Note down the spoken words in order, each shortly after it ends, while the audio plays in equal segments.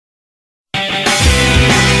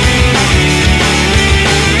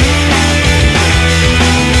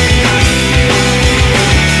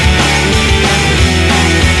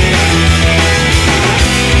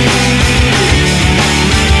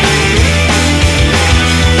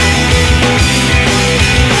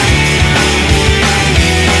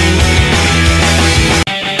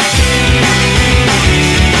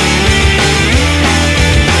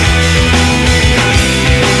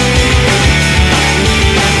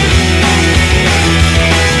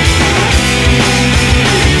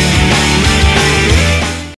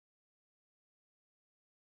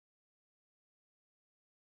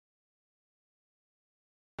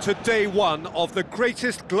To day one of the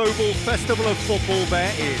greatest global festival of football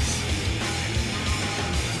there is.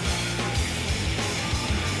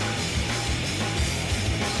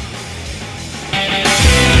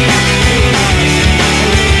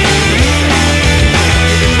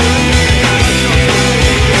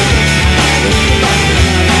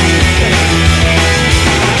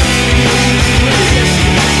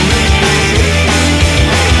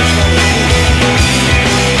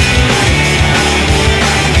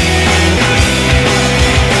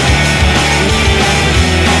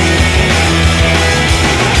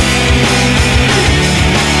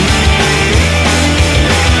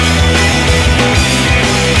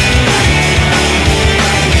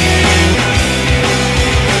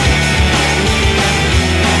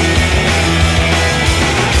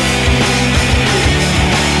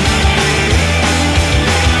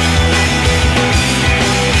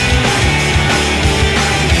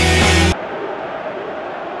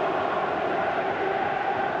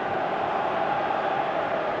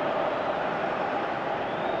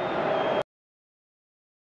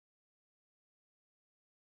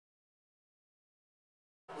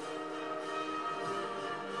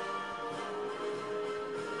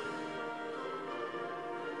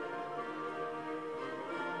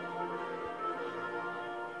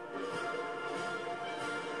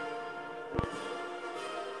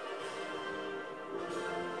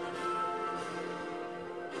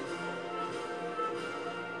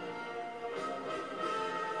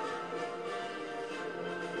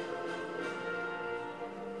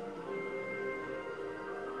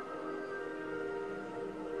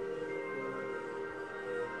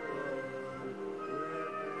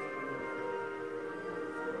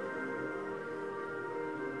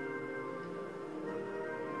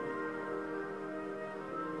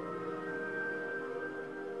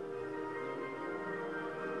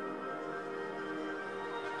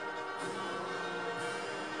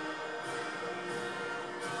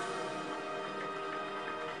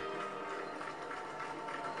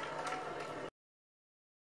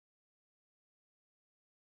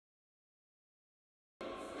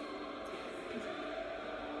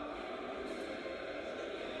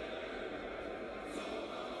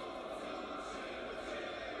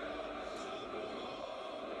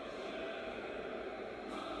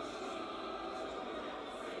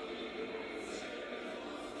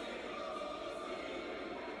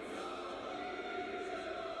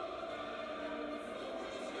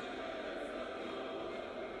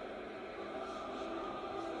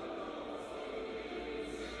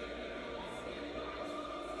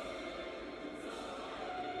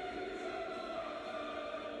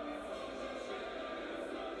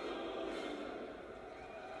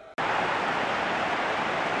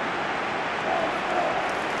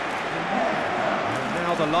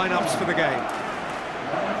 The lineups for the game.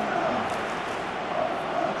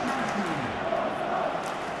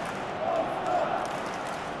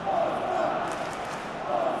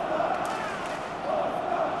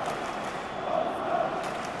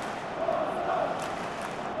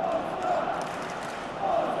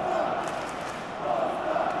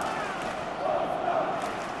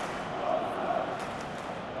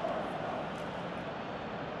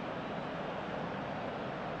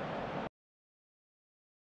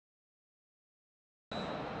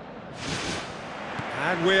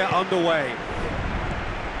 And we're underway.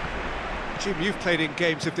 Jim, you've played in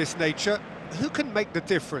games of this nature. Who can make the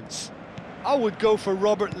difference? I would go for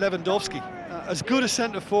Robert Lewandowski. As good a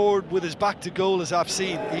centre-forward with his back to goal as I've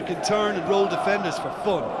seen. He can turn and roll defenders for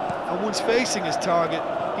fun. And once facing his target,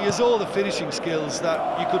 he has all the finishing skills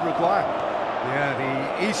that you could require.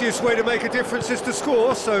 Yeah, the easiest way to make a difference is to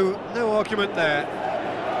score, so no argument there.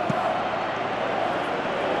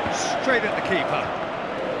 Straight at the keeper.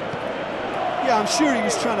 Yeah, I'm sure he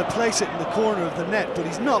was trying to place it in the corner of the net, but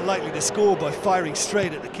he's not likely to score by firing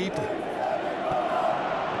straight at the keeper.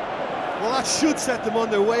 Well, that should set them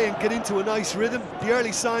on their way and get into a nice rhythm. The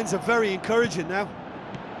early signs are very encouraging now.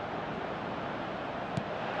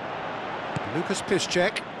 Lucas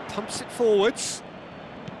Piszczek pumps it forwards.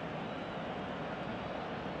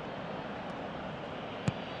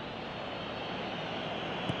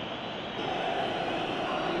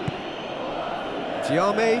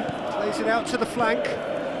 Diame plays it out to the flank.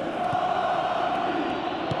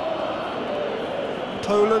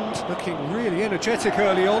 Poland looking really energetic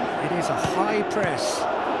early on. It is a high press.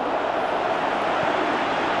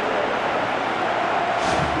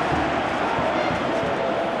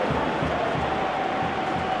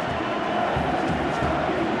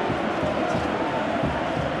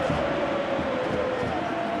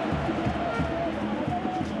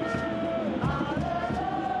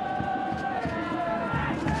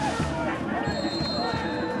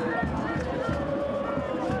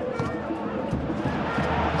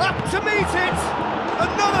 to meet it.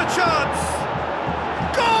 Another chance.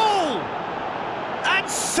 Goal! And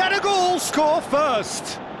Senegal score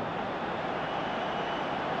first.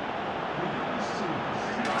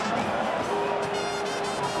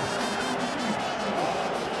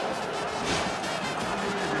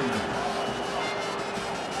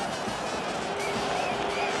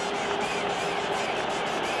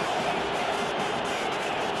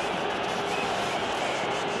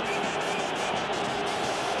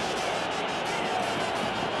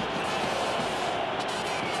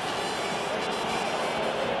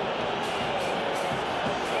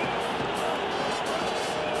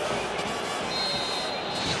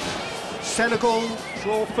 Senegal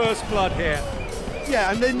draw first blood here.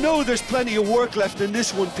 Yeah, and they know there's plenty of work left in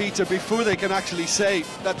this one, Peter, before they can actually say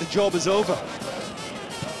that the job is over.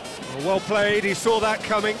 Well played, he saw that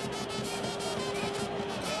coming.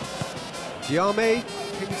 Diame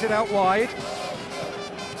pings it out wide.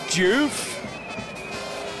 Diouf.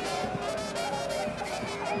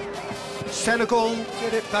 Senegal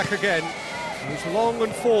get it back again. Moves long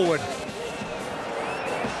and forward.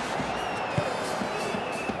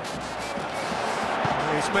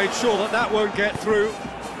 He's made sure that that won't get through.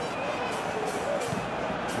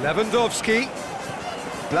 Lewandowski.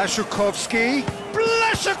 Blaszczykowski.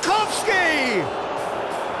 Blaszczykowski!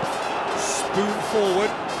 Spoon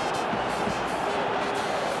forward.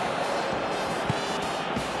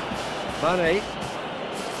 Mane.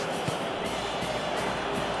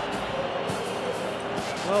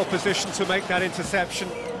 Well positioned to make that interception.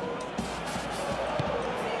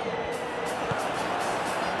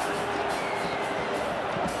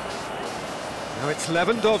 Now it's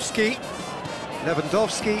Lewandowski.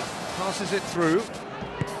 Lewandowski passes it through.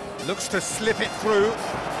 Looks to slip it through.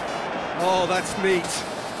 Oh, that's neat.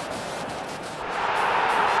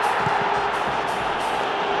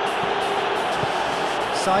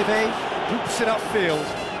 Saive hoops it upfield.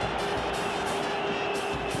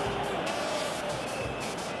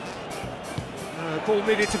 Ball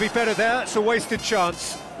needed to be better there. It's a wasted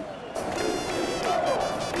chance.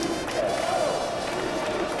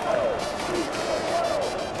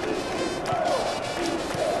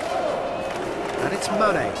 And it's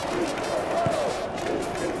Mane.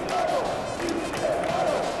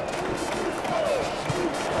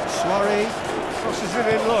 Suarez crosses it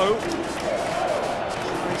in low.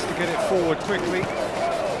 Tries to get it forward quickly.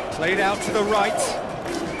 Played out to the right.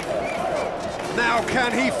 Now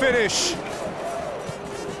can he finish?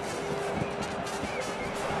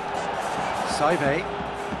 Saive.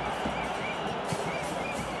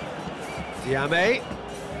 Diame.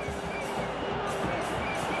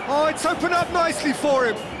 Oh, it's opened up nicely for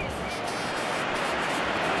him.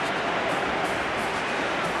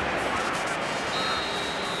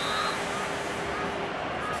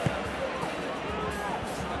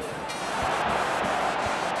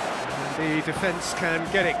 And the defence can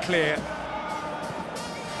get it clear.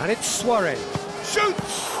 And it's Suarez.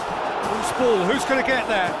 Shoots! Loose ball, who's going to get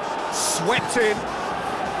there? Swept in.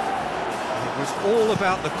 It was all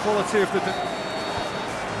about the quality of the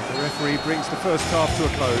referee brings the first half to a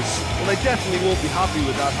close. Well, they definitely won't be happy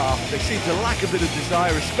with that half. They seem to lack a bit of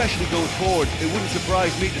desire, especially going forward. It wouldn't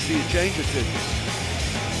surprise me to see a change or two.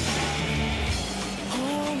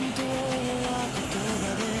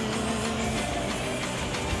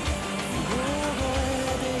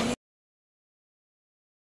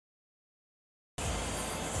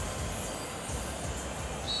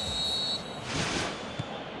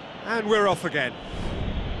 And we're off again.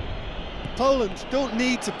 Poland don't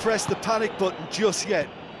need to press the panic button just yet.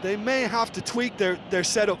 They may have to tweak their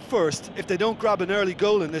setup first. If they don't grab an early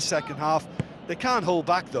goal in this second half, they can't hold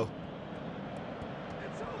back though.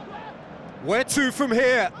 Where to from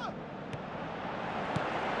here?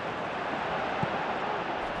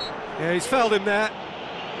 Yeah, he's fouled him there.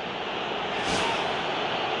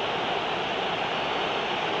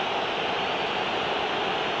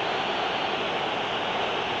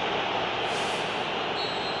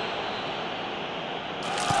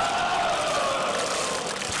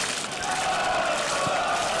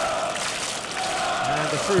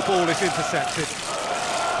 The through ball is intercepted.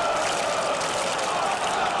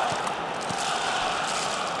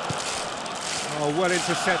 Oh, well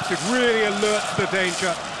intercepted, really alert to the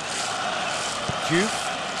danger. Diouf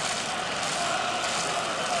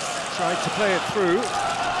tried to play it through.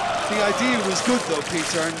 The idea was good though,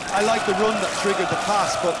 Peter, and I like the run that triggered the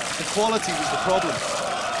pass, but the quality was the problem.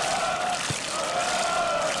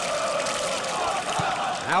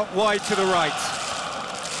 Out wide to the right.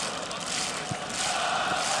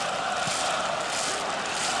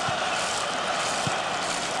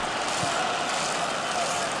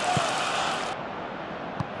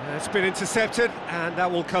 been intercepted, and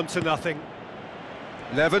that will come to nothing.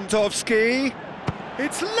 Lewandowski.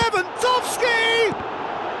 It's Lewandowski!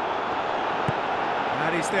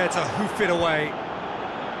 And he's there to hoof it away.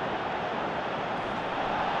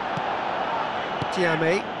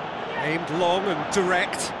 Diame, aimed long and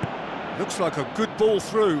direct. Looks like a good ball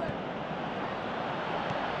through.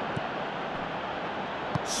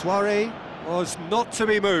 Suarez was not to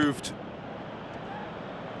be moved.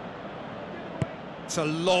 It's a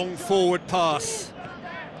long forward pass.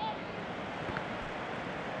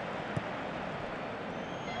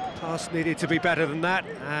 Pass needed to be better than that,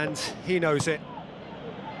 and he knows it.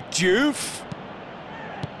 Diouf.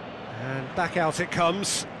 And back out it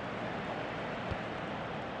comes.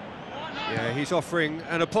 Yeah, he's offering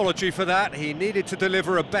an apology for that. He needed to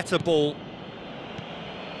deliver a better ball.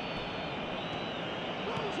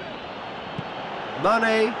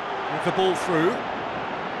 Mane with the ball through.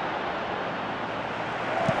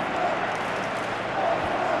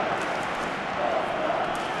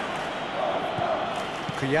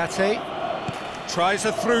 Kouyaté tries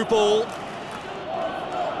a through ball.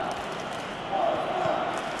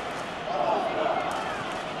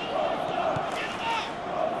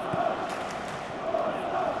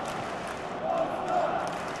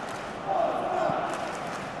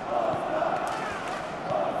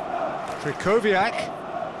 Krychowiak,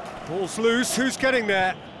 ball's loose, who's getting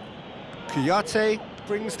there? Kouyaté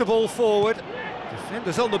brings the ball forward,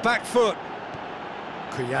 defenders on the back foot.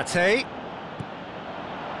 Kouyaté.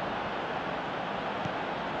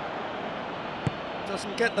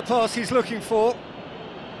 Doesn't get the pass he's looking for.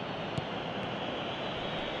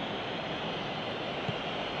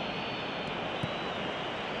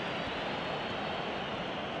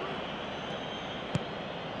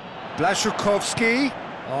 Blaszczykowski.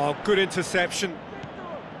 Oh, good interception.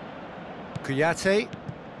 Kouyaté.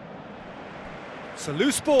 It's a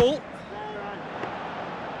loose ball.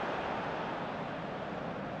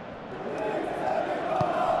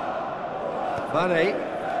 Mane.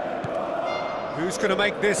 Who's going to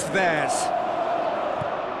make this theirs?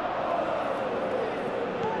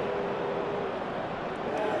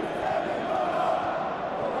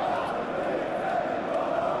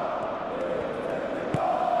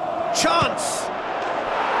 Chance!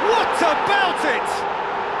 What about it?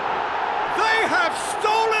 They have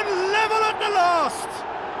stolen level at the last!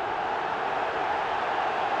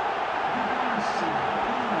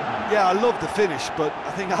 Yeah, I love the finish, but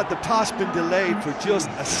I think had the pass been delayed for just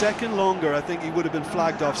a second longer, I think he would have been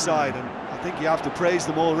flagged offside, and I think you have to praise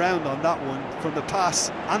them all round on that one, from the pass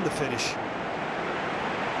and the finish.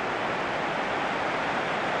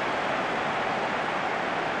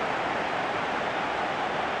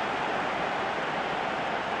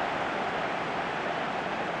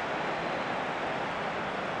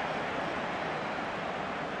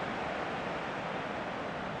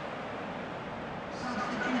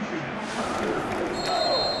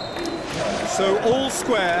 So all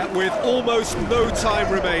square with almost no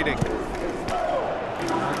time remaining.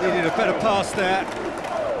 Needed a better pass there.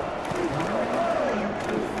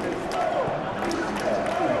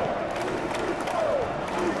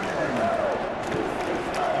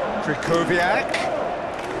 Krychowiak.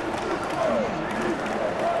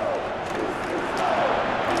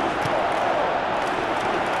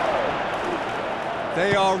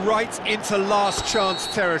 They are right into last chance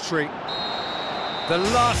territory. The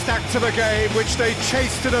last act of a game, which they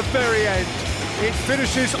chased to the very end. It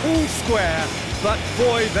finishes all square, but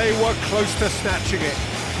boy, they were close to snatching it.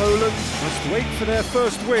 Poland must wait for their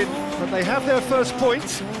first win, but they have their first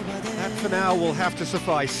point. That for now will have to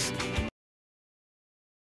suffice.